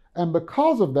scholarships, and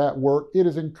because of that work, it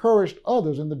has encouraged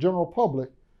others in the general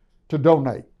public to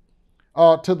donate.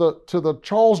 To the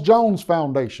Charles Jones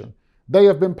Foundation, they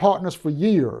have been partners for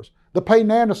years. The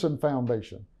Peyton Anderson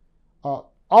Foundation,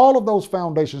 all of those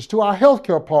foundations, to our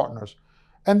healthcare partners,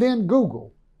 and then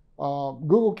Google.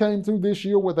 Google came through this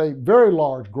year with a very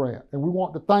large grant, and we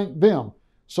want to thank them.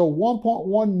 So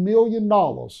 $1.1 million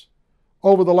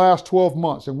over the last 12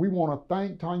 months, and we want to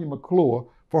thank Tanya McClure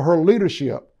for her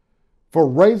leadership, for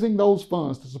raising those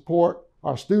funds to support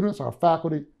our students, our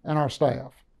faculty, and our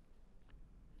staff.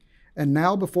 And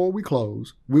now, before we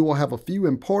close, we will have a few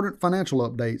important financial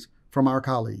updates from our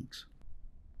colleagues.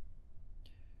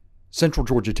 Central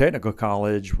Georgia Technical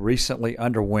College recently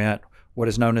underwent what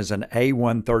is known as an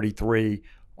A133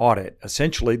 audit.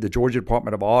 Essentially, the Georgia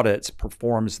Department of Audits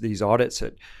performs these audits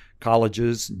at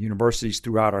colleges and universities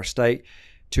throughout our state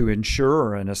to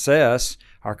ensure and assess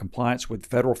our compliance with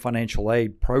federal financial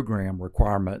aid program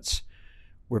requirements.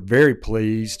 We're very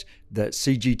pleased that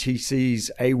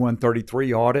CGTC's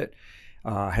A133 audit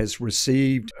has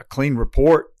received a clean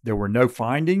report. There were no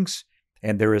findings,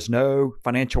 and there is no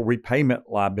financial repayment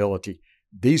liability.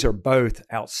 These are both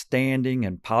outstanding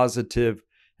and positive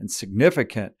and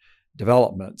significant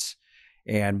developments,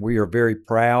 and we are very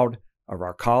proud of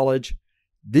our college.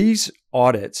 These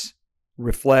audits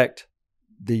reflect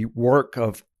the work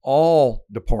of all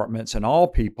departments and all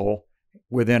people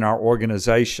within our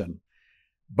organization.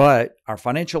 But our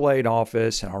financial aid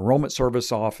office and our enrollment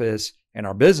service office and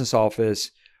our business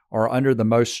office are under the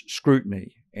most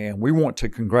scrutiny. And we want to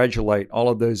congratulate all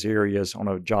of those areas on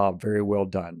a job very well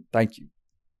done. Thank you.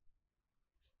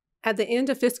 At the end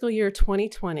of fiscal year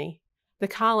 2020, the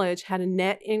college had a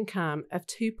net income of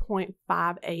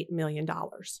 $2.58 million.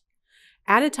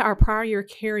 Added to our prior year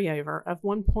carryover of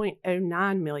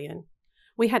 $1.09 million,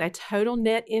 we had a total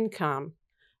net income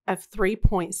of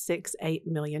 $3.68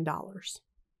 million.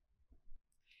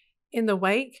 In the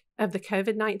wake of the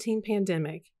COVID-19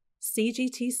 pandemic,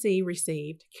 CGTC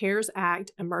received CARES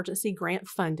Act emergency grant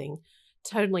funding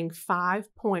totaling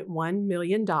 $5.1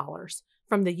 million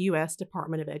from the U.S.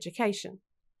 Department of Education.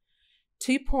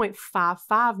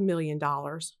 $2.55 million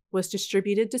was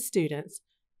distributed to students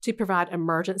to provide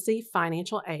emergency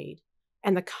financial aid,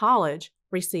 and the college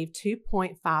received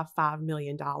 $2.55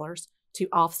 million to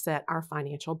offset our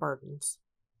financial burdens.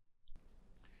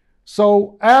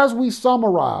 So as we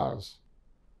summarize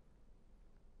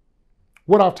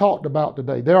what I've talked about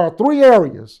today, there are three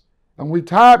areas, and we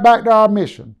tie it back to our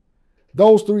mission.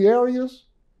 Those three areas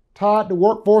tied to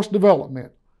workforce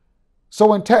development.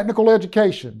 So in technical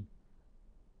education,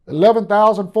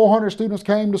 11,400 students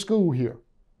came to school here.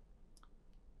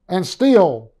 And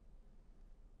still,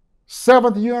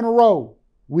 7th year in a row,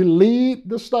 we lead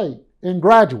the state in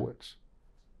graduates.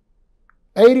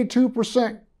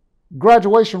 82%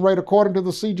 graduation rate according to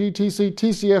the CGTC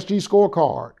TCSG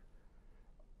scorecard.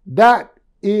 That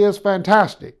is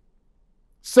fantastic.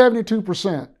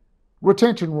 72%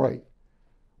 retention rate.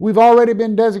 We've already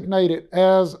been designated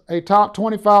as a top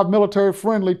 25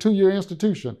 military-friendly two-year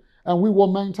institution, and we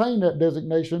will maintain that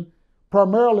designation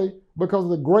primarily because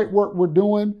of the great work we're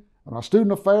doing on our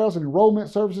student affairs and enrollment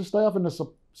services staff and the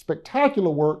spectacular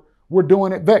work we're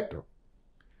doing at Vector.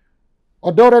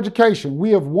 Adult education,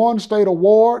 we have won state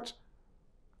awards.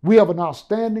 We have an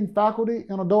outstanding faculty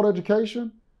in adult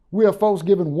education. We have folks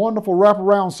giving wonderful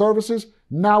wraparound services.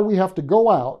 Now we have to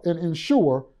go out and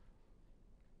ensure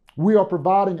we are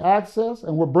providing access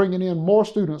and we're bringing in more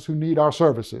students who need our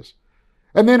services.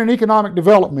 And then in economic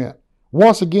development,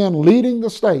 once again, leading the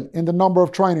state in the number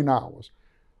of training hours.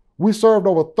 We served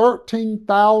over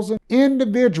 13,000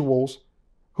 individuals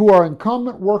who are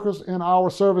incumbent workers in our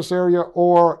service area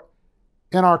or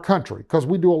in our country, because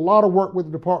we do a lot of work with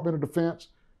the Department of Defense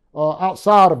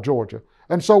outside of Georgia.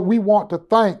 And so we want to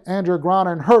thank Andrea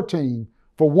Griner and her team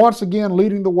for once again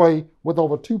leading the way with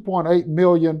over 2.8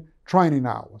 million training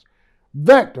hours.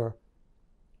 Vector,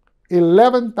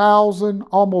 11,000,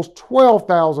 almost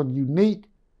 12,000 unique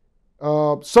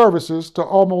services to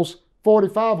almost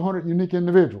 4,500 unique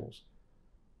individuals.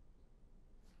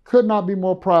 Could not be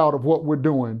more proud of what we're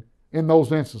doing in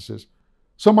those instances.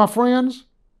 So my friends,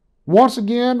 once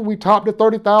again, we topped the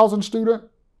 30,000 student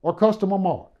or customer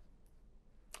mark.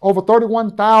 Over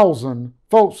 31,000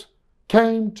 folks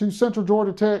came to Central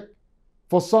Georgia Tech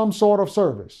for some sort of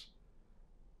service.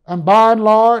 And by and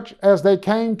large, as they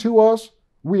came to us,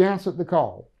 we answered the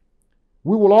call.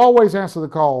 We will always answer the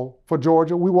call for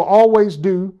Georgia. We will always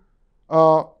do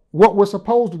what we're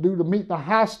supposed to do to meet the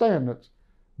high standards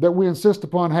that we insist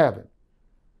upon having.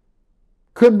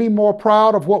 Couldn't be more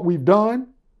proud of what we've done.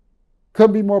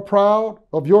 Couldn't be more proud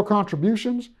of your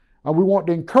contributions. And we want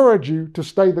to encourage you to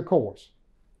stay the course.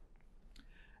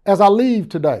 As I leave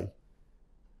today,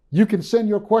 you can send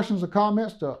your questions or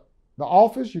comments to the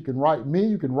office. You can write me.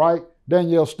 You can write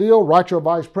Danielle Steele. Write your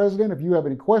vice president if you have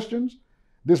any questions.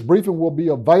 This briefing will be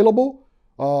available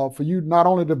for you not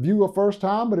only to view a first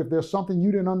time, but if there's something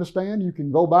you didn't understand, you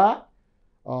can go back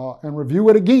and review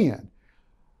it again.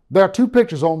 There are two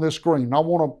pictures on this screen. I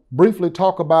want to briefly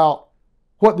talk about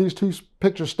what these two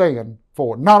pictures stand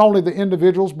for, not only the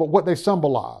individuals, but what they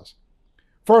symbolize.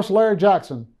 First, Larry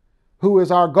Jackson, who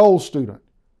is our gold student,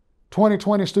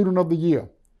 2020 Student of the Year.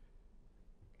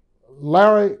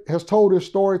 Larry has told his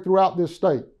story throughout this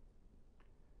state.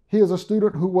 He is a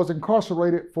student who was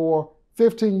incarcerated for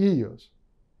 15 years,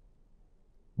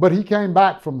 but he came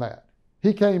back from that.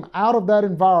 He came out of that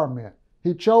environment.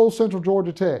 He chose Central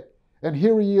Georgia Tech, and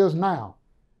here he is now,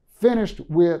 finished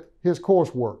with his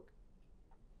coursework.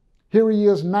 Here he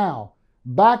is now,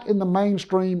 back in the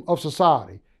mainstream of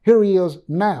society. Here he is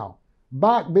now,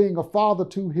 back being a father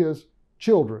to his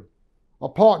children, a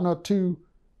partner to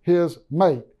his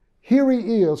mate. Here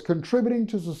he is contributing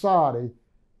to society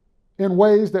in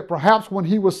ways that perhaps when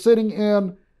he was sitting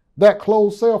in that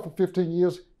closed cell for 15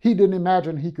 years, he didn't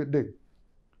imagine he could do.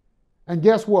 And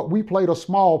guess what? We played a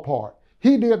small part.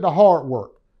 He did the hard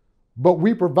work, but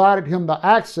we provided him the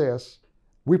access,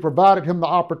 we provided him the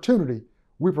opportunity,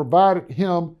 we provided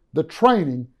him the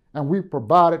training, and we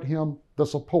provided him the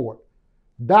support.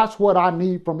 That's what I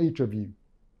need from each of you.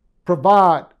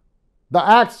 Provide the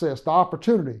access, the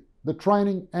opportunity, the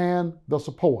training, and the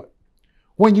support.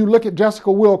 When you look at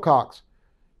Jessica Wilcox,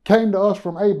 came to us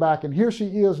from ABAC, and here she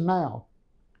is now,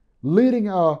 leading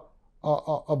a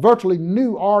virtually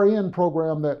new RN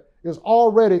program that is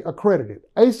already accredited,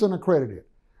 ASIN accredited,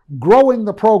 growing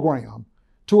the program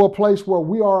to a place where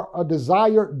we are a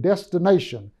desired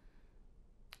destination,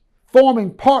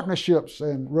 forming partnerships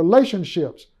and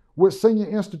relationships with senior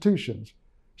institutions.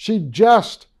 She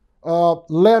just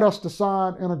led us to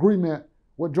sign an agreement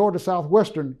with Georgia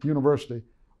Southwestern University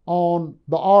on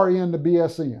the RN to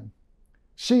BSN.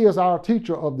 She is our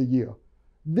Teacher of the Year.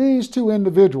 These two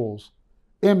individuals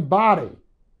embody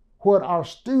what our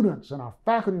students and our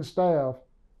faculty and staff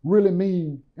really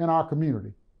mean in our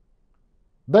community.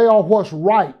 They are what's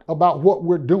right about what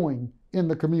we're doing in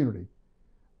the community.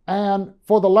 And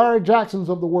for the Larry Jacksons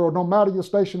of the world, no matter your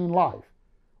station in life,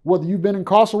 whether you've been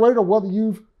incarcerated or whether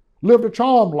you've lived a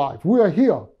charmed life, we are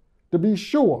here to be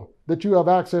sure that you have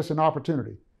access and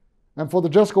opportunity. And for the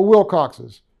Jessica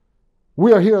Wilcoxes,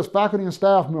 we are here as faculty and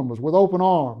staff members with open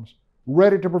arms,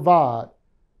 ready to provide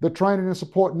the training and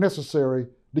support necessary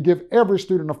to give every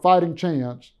student a fighting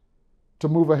chance to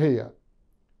move ahead.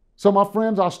 So my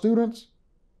friends, our students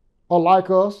are like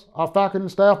us, our faculty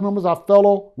and staff members, our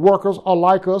fellow workers are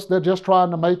like us, they're just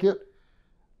trying to make it.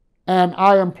 And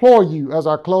I implore you as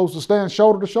I close to stand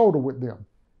shoulder to shoulder with them,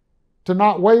 to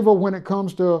not waver when it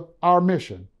comes to our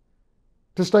mission,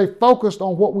 to stay focused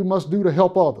on what we must do to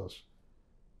help others,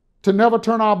 to never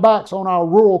turn our backs on our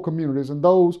rural communities and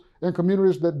those in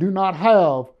communities that do not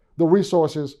have the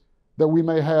resources that we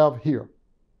may have here.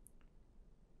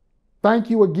 Thank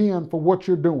you again for what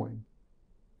you're doing.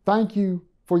 Thank you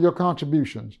for your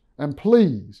contributions. And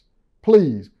please,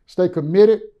 please stay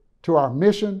committed to our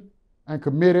mission and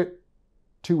committed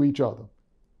to each other.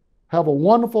 Have a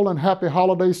wonderful and happy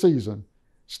holiday season.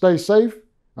 Stay safe,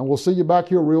 and we'll see you back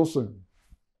here real soon.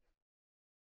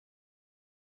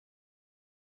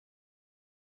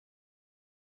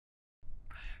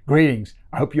 Greetings.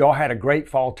 I hope you all had a great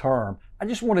fall term. I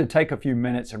just wanted to take a few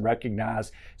minutes and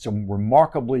recognize some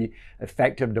remarkably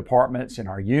effective departments in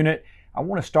our unit. I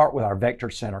want to start with our Vector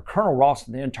Center. Colonel Ross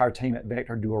and the entire team at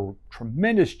Vector do a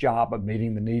tremendous job of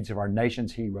meeting the needs of our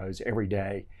nation's heroes every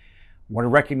day. I want to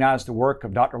recognize the work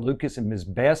of Dr. Lucas and Ms.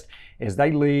 Best as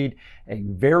they lead a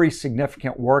very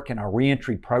significant work in our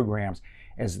reentry programs,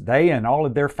 as they and all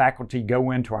of their faculty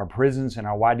go into our prisons and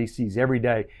our YDCs every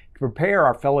day to prepare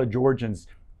our fellow Georgians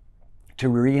to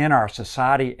re-enter our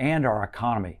society and our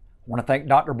economy. I want to thank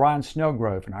Dr. Brian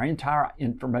Snellgrove and our entire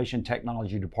Information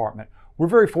Technology Department. We're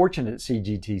very fortunate at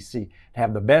CGTC to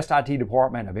have the best IT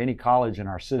department of any college in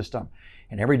our system.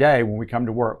 And every day when we come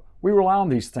to work, we rely on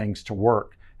these things to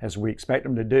work. as we expect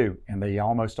them to do, and they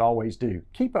almost always do.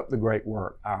 Keep up the great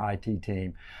work, our IT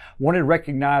team. Wanted to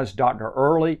recognize Dr.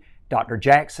 Early, Dr.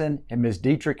 Jackson, and Ms.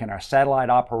 Dietrich in our Satellite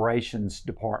Operations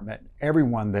Department,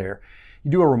 everyone there.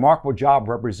 You do a remarkable job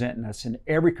representing us in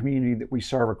every community that we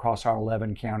serve across our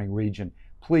 11-county region.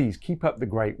 Please keep up the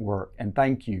great work, and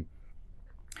thank you.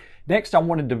 Next, I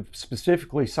wanted to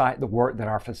specifically cite the work that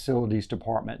our facilities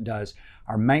department does.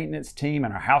 Our maintenance team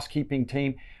and our housekeeping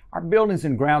team, our buildings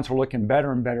and grounds are looking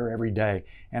better and better every day.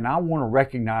 And I want to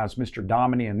recognize Mr.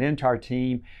 Dominy and the entire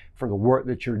team for the work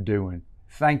that you're doing.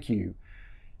 Thank you.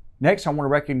 Next, I want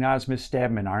to recognize Ms.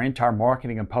 Stedman, our entire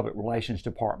marketing and public relations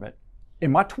department.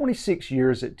 In my 26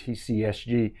 years at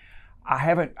TCSG,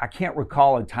 I can't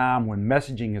recall a time when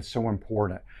messaging is so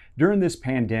important. During this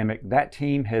pandemic, that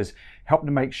team has helped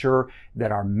to make sure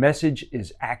that our message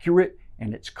is accurate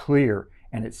and it's clear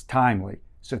and it's timely.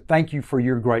 So thank you for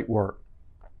your great work.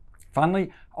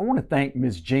 Finally, I want to thank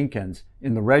Ms. Jenkins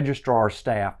in the registrar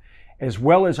staff, as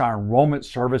well as our enrollment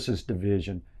services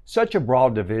division, such a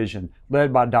broad division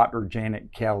led by Dr.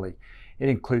 Janet Kelly. It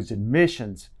includes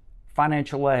admissions,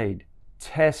 financial aid,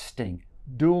 testing,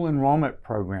 dual enrollment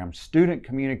programs, student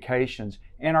communications,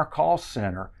 and our call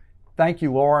center. Thank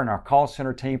you, Laura, and our call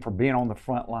center team for being on the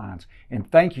front lines. And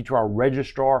thank you to our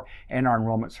registrar and our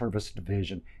enrollment service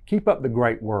division. Keep up the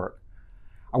great work.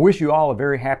 I wish you all a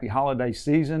very happy holiday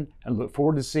season and look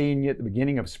forward to seeing you at the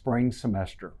beginning of spring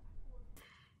semester.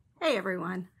 Hey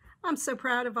everyone, I'm so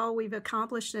proud of all we've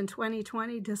accomplished in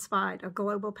 2020 despite a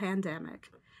global pandemic.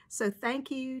 So thank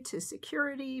you to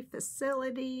security,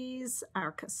 facilities,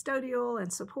 our custodial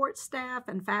and support staff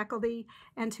and faculty,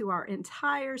 and to our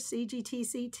entire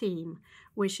CGTC team,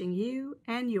 wishing you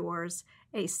and yours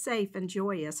a safe and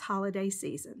joyous holiday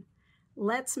season.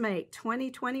 Let's make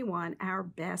 2021 our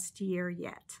best year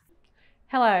yet.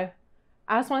 Hello.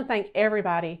 I just want to thank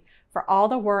everybody for all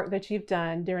the work that you've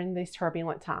done during these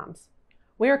turbulent times.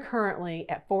 We are currently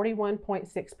at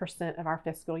 41.6% of our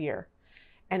fiscal year,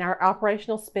 and our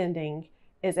operational spending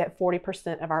is at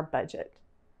 40% of our budget.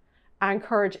 I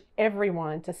encourage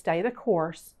everyone to stay the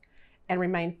course and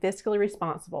remain fiscally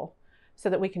responsible so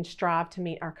that we can strive to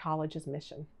meet our college's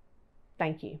mission.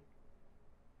 Thank you.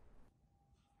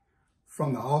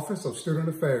 From the Office of Student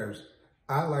Affairs,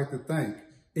 I'd like to thank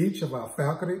each of our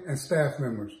faculty and staff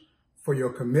members for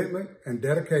your commitment and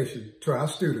dedication to our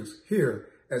students here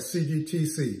at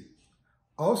CGTC.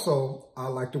 Also, I'd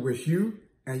like to wish you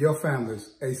and your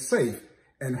families a safe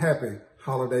and happy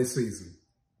holiday season.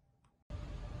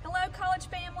 Hello, college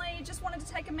family. Just wanted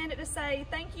to take a minute to say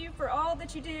thank you for all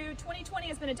that you do. 2020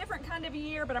 has been a different kind of a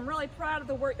year, but I'm really proud of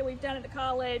the work that we've done at the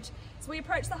college. As we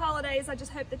approach the holidays, I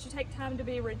just hope that you take time to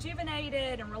be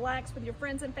rejuvenated and relax with your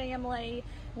friends and family.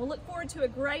 We'll look forward to a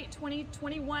great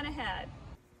 2021 ahead.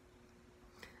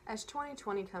 As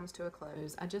 2020 comes to a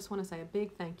close, I just want to say a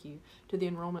big thank you to the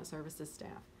enrollment services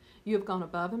staff. You have gone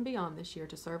above and beyond this year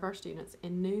to serve our students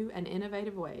in new and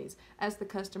innovative ways as the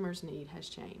customer's need has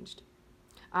changed.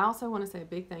 I also want to say a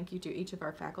big thank you to each of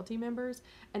our faculty members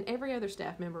and every other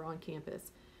staff member on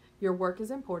campus. Your work is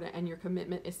important and your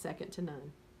commitment is second to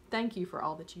none. Thank you for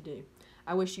all that you do.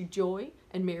 I wish you joy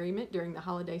and merriment during the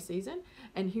holiday season,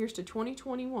 and here's to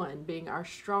 2021 being our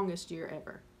strongest year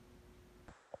ever.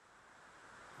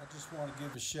 I just want to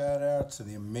give a shout out to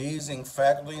the amazing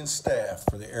faculty and staff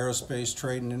for the aerospace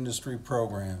trade and industry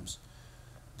programs.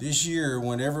 This year,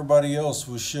 when everybody else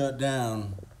was shut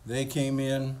down, they came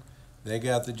in, they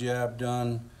got the job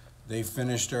done, they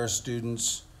finished our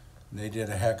students, and they did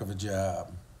a heck of a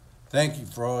job. Thank you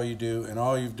for all you do and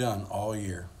all you've done all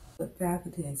year. The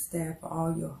faculty and staff for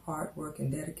all your hard work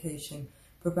and dedication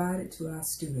provided to our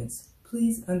students.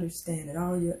 Please understand that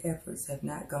all your efforts have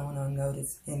not gone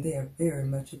unnoticed and they are very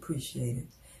much appreciated.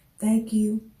 Thank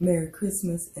you, Merry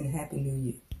Christmas, and Happy New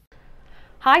Year.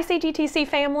 Hi CGTC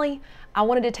family. I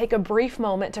wanted to take a brief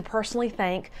moment to personally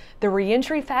thank the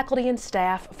reentry faculty and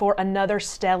staff for another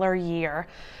stellar year.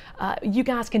 You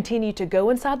guys continue to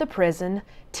go inside the prison,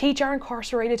 teach our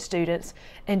incarcerated students,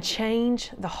 and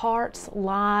change the hearts,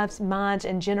 lives, minds,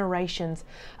 and generations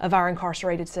of our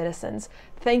incarcerated citizens.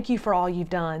 Thank you for all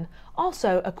you've done.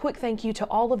 Also, a quick thank you to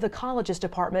all of the college's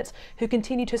departments who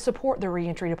continue to support the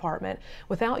reentry department.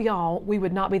 Without y'all, we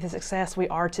would not be the success we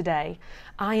are today.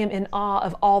 I am in awe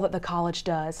of all that the college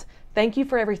does. Thank you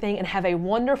for everything and have a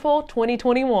wonderful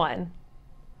 2021.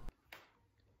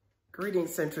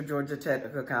 Greetings, Central Georgia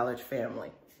Technical College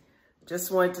family. Just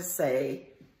wanted to say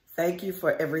thank you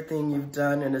for everything you've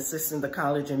done in assisting the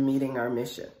college in meeting our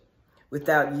mission.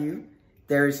 Without you,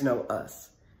 there is no us.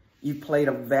 You played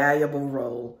a valuable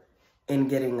role in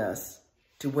getting us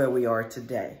to where we are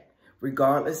today,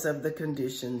 regardless of the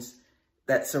conditions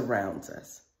that surrounds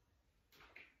us.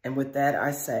 And with that,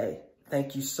 I say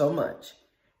thank you so much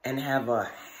and have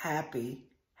a happy,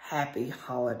 happy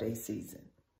holiday season.